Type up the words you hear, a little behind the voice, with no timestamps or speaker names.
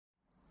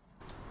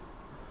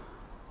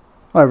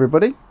Hi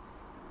everybody,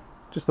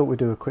 just thought we'd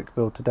do a quick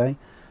build today.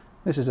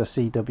 This is a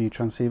CW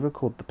transceiver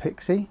called the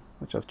Pixie,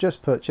 which I've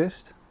just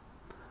purchased,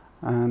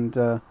 and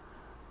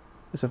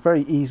it's a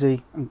very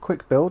easy and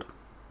quick build,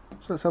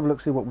 so let's have a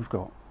look, see what we've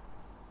got.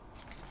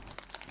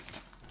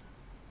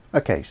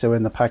 Okay, so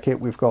in the packet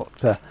we've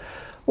got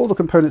all the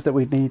components that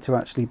we need to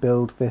actually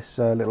build this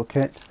little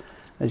kit.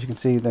 As you can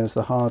see, there's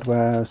the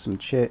hardware, some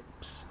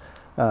chips,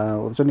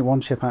 well, there's only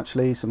one chip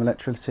actually, some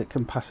electrolytic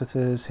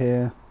capacitors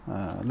here.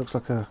 Looks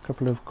like a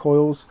couple of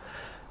coils,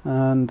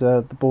 and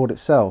the board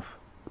itself.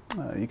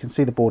 You can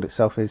see the board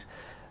itself is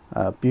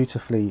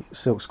beautifully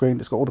silk screened.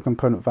 It's got all the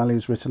component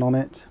values written on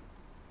it.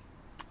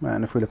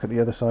 And if we look at the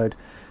other side,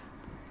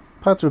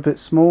 pads are a bit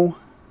small,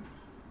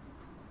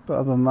 but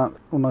other than that,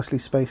 all nicely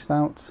spaced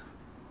out.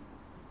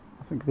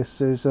 I think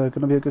this is going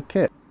to be a good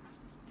kit.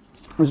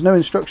 There's no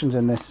instructions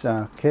in this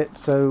kit,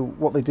 so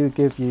what they do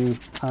give you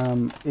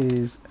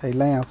is a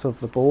layout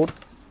of the board.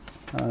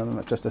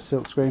 That's just a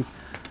silk screen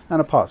and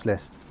a parts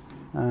list,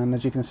 and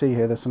as you can see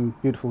here, there's some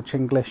beautiful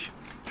Chinglish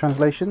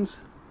translations.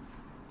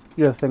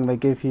 The other thing they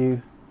give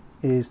you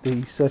is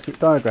the circuit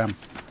diagram,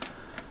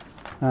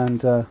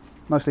 and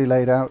nicely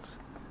laid out,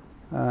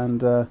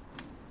 and the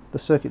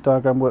circuit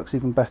diagram works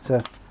even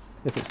better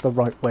if it's the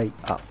right way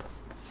up.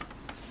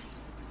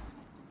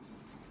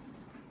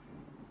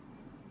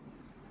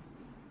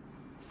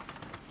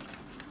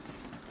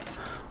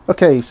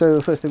 Okay, so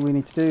the first thing we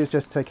need to do is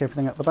just take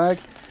everything out the bag.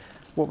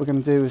 What we're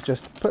going to do is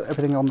just put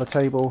everything on the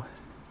table,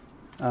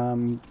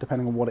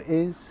 depending on what it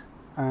is,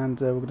 and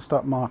we're going to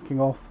start marking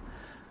off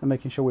and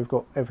making sure we've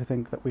got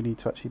everything that we need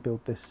to actually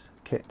build this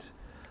kit.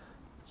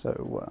 So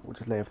we'll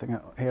just lay everything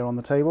out here on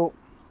the table.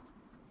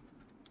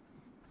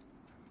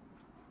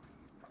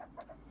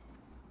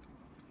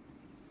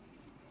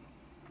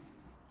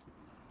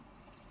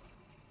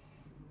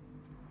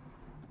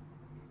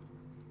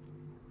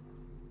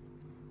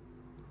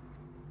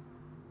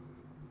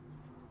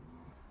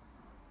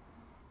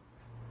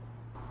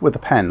 With a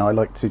pen, I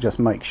like to just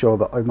make sure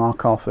that I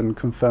mark off and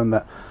confirm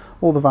that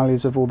all the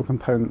values of all the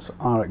components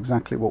are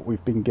exactly what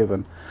we've been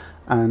given.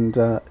 And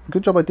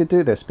good job I did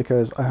do this,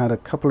 because I had a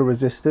couple of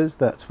resistors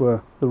that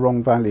were the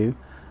wrong value,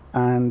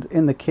 and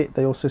in the kit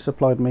they also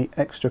supplied me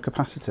extra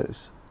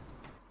capacitors.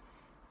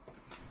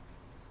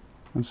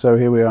 And so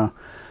here we are,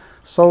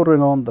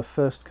 soldering on the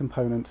first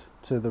component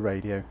to the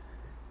radio.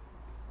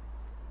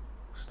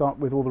 Start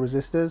with all the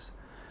resistors,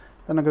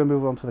 then I'm going to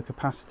move on to the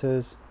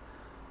capacitors,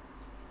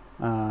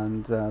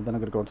 and then I'm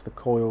going to go on to the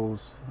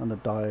coils and the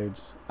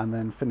diodes, and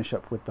then finish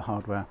up with the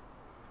hardware.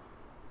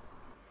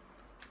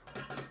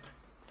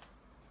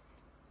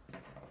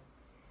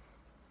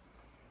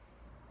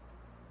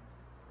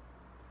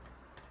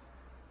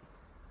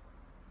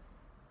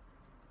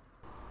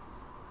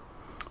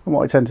 And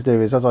what I tend to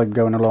do is, as I'm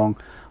going along,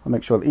 I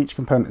make sure that each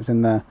component is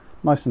in there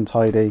nice and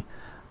tidy,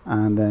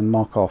 and then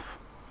mark off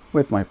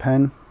with my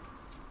pen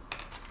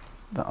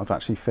that I've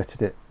actually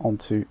fitted it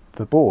onto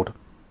the board.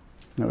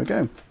 There we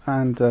go,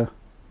 and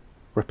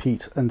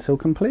repeat until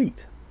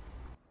complete.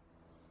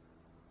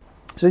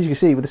 So as you can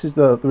see, this is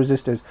the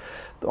resistors.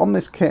 On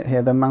this kit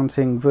here, they're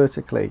mounting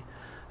vertically,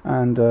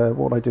 and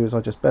what I do is I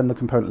just bend the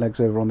component legs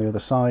over on the other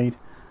side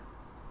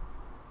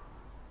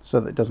so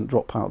that it doesn't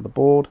drop out of the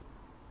board,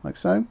 like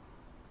so,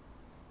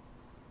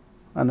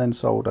 and then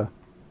solder.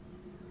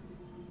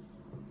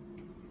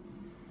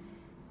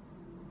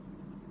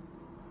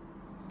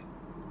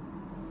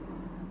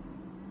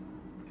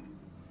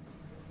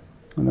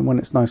 And then when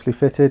it's nicely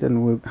fitted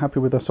and we're happy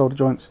with our solder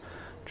joints,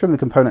 trim the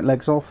component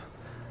legs off,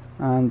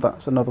 and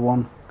that's another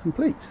one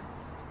complete.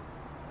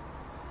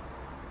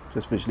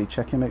 Just visually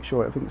checking, make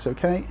sure everything's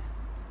okay.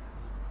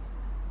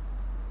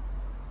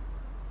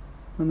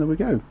 And there we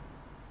go.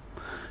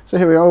 So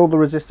here we are, all the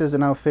resistors are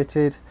now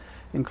fitted,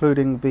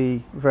 including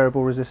the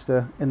variable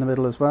resistor in the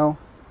middle as well.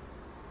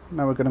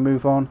 Now we're going to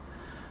move on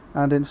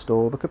and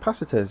install the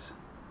capacitors.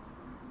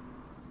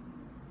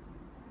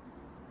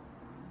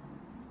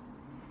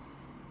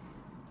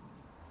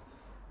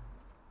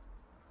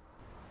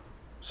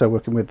 So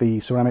working with the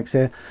ceramics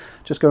here,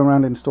 just going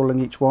around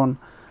installing each one.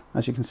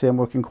 As you can see, I'm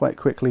working quite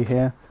quickly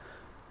here,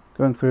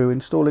 going through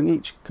installing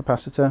each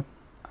capacitor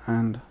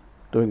and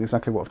doing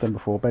exactly what I've done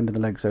before, bending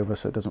the legs over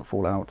so it doesn't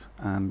fall out,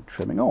 and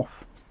trimming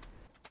off.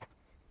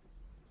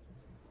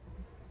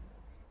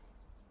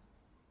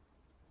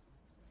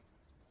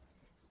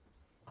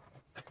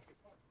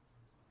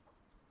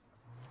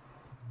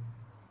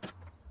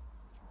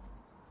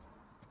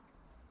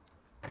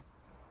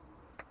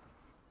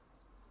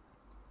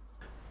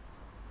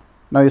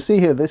 Now you see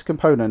here, this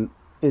component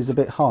is a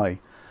bit high,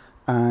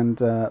 and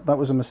that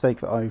was a mistake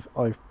that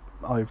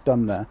I've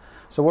done there.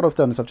 So what I've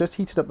done is I've just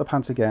heated up the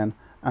pads again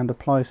and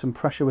apply some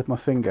pressure with my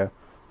finger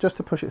just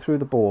to push it through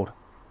the board.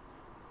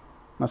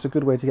 That's a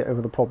good way to get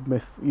over the problem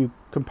if your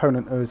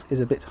component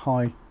is a bit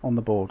high on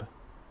the board.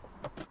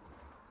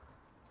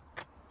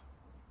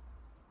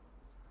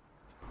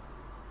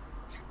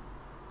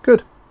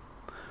 Good.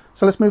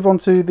 So let's move on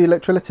to the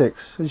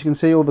electrolytics. As you can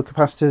see, all the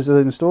capacitors are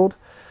installed,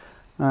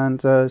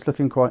 and it's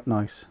looking quite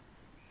nice.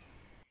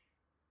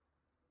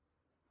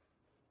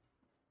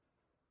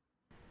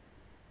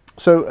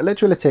 So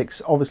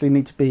electrolytics obviously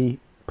need to be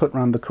put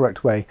around the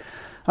correct way,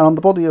 and on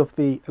the body of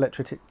the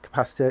electrolytic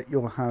capacitor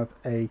you'll have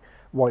a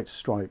white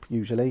stripe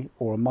usually,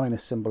 or a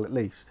minus symbol at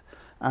least.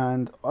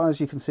 And as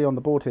you can see on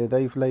the board here,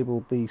 they've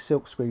labelled the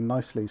silk screen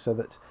nicely so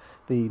that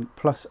the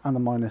plus and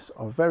the minus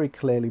are very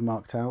clearly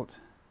marked out,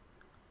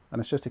 and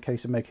it's just a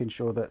case of making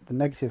sure that the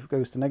negative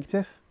goes to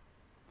negative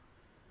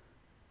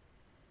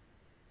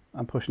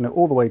and pushing it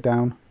all the way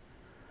down.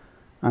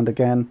 And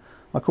again,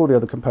 like all the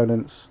other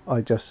components, I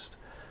just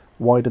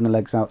widen the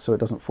legs out so it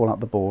doesn't fall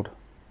out the board.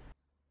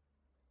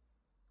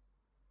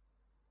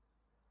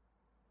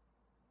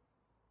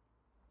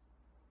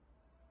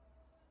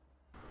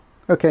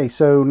 Okay,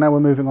 so now we're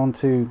moving on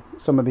to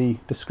some of the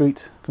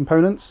discrete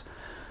components,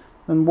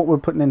 and what we're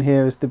putting in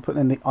here is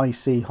putting in the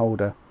IC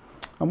holder.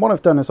 And what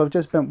I've done is I've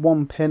just bent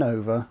one pin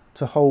over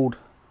to hold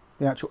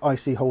the actual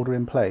IC holder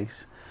in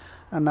place,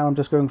 and now I'm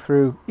just going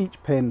through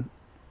each pin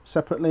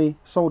separately,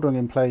 soldering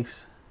in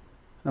place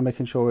and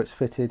making sure it's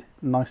fitted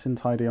nice and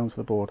tidy onto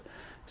the board.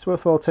 It's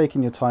worthwhile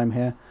taking your time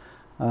here.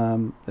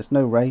 There's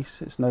no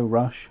race, it's no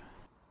rush.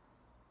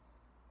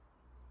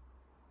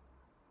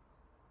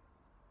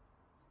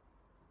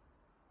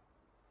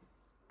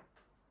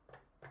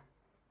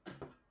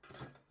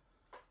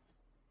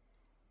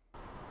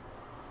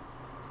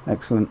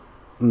 Excellent,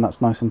 and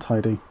that's nice and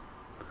tidy,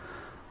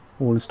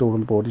 all installed on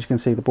the board. As you can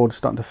see, the board is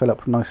starting to fill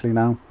up nicely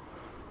now.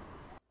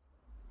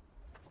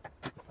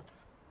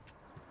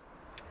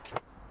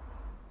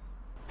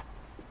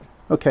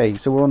 Okay,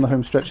 so we're on the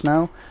home stretch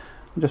now.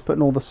 I'm just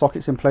putting all the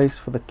sockets in place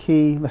for the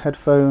key, the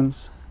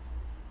headphones,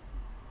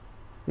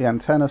 the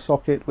antenna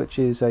socket, which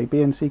is a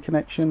BNC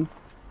connection,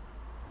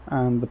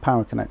 and the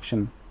power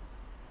connection.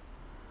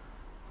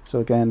 So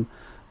again,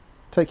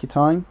 take your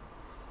time.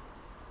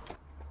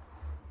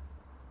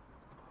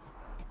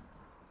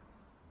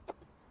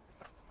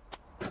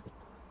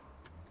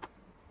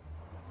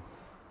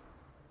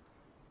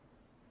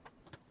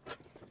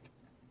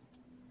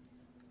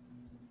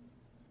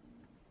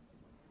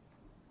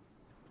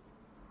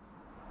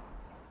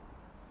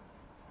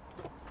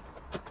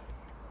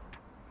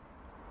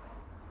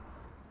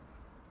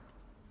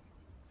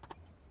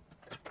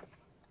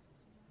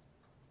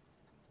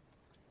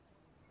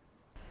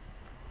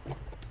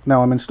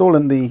 Now I'm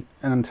installing the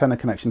antenna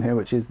connection here,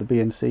 which is the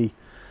BNC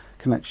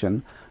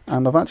connection,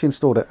 and I've actually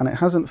installed it and it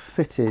hasn't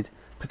fitted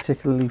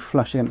particularly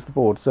flush against the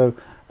board. So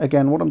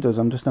again, what I'm doing is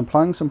I'm just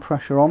applying some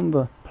pressure on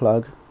the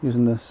plug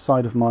using the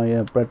side of my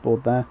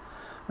breadboard there,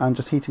 and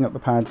just heating up the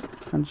pads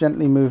and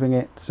gently moving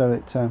it so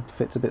it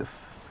fits a bit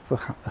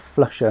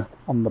flusher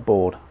on the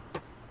board.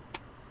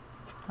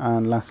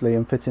 And lastly,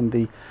 I'm fitting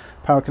the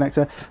power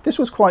connector. This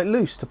was quite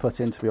loose to put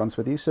in, to be honest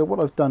with you, so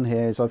what I've done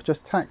here is I've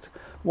just tacked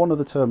one of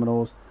the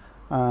terminals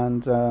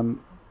and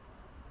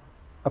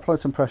applied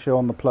some pressure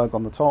on the plug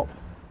on the top,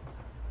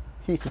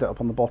 heated it up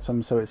on the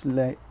bottom so it's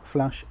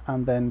flush,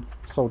 and then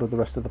soldered the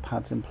rest of the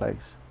pads in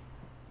place.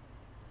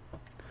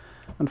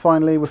 And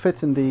finally, we're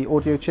fitting the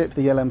audio chip,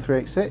 the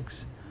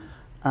LM386,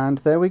 and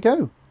there we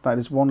go. That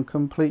is one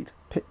complete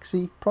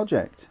Pixie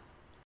project.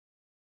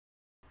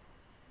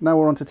 Now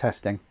we're on to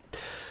testing.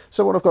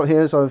 So what I've got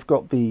here is I've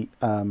got the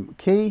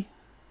key,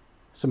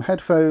 some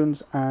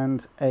headphones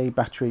and a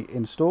battery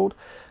installed.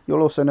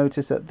 You'll also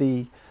notice that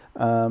in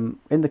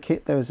the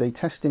kit there is a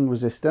testing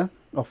resistor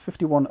of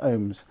 51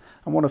 ohms,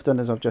 and what I've done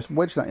is I've just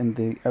wedged that in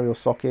the aerial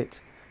socket,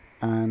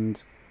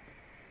 and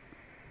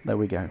there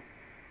we go.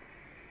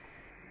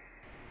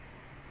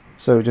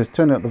 So just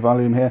turning up the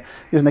volume here,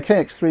 using the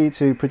KX3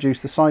 to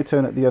produce the side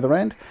tone at the other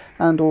end,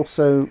 and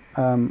also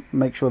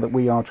make sure that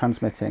we are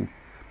transmitting.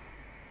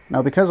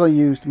 Now, because I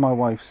used my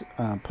wife's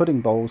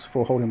pudding bowls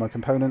for holding my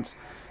components,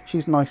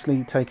 she's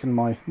nicely taken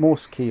my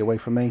Morse key away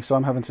from me, so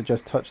I'm having to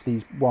just touch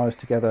these wires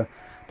together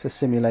to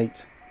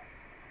simulate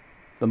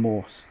the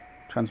Morse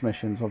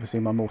transmissions. Obviously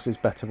my Morse is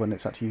better when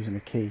it's actually using a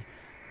key.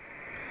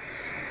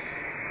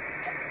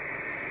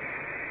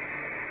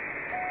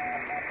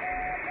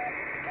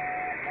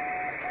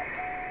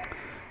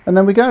 And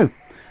there we go.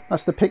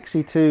 That's the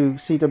Pixie 2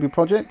 CW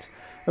project,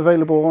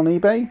 available on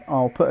eBay.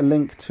 I'll put a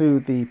link to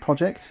the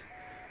project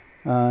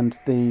and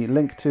the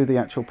link to the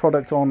actual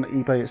product on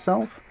eBay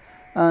itself.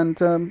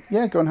 And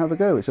yeah, go and have a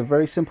go. It's a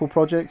very simple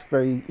project,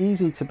 very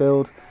easy to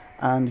build,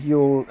 and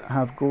you'll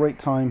have great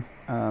time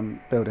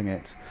building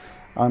it.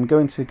 I'm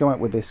going to go out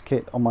with this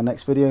kit on my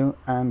next video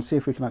and see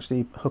if we can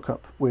actually hook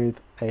up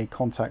with a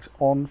contact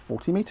on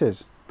 40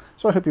 meters.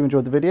 So I hope you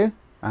enjoyed the video,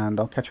 and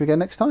I'll catch you again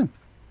next time.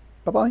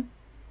 Bye bye.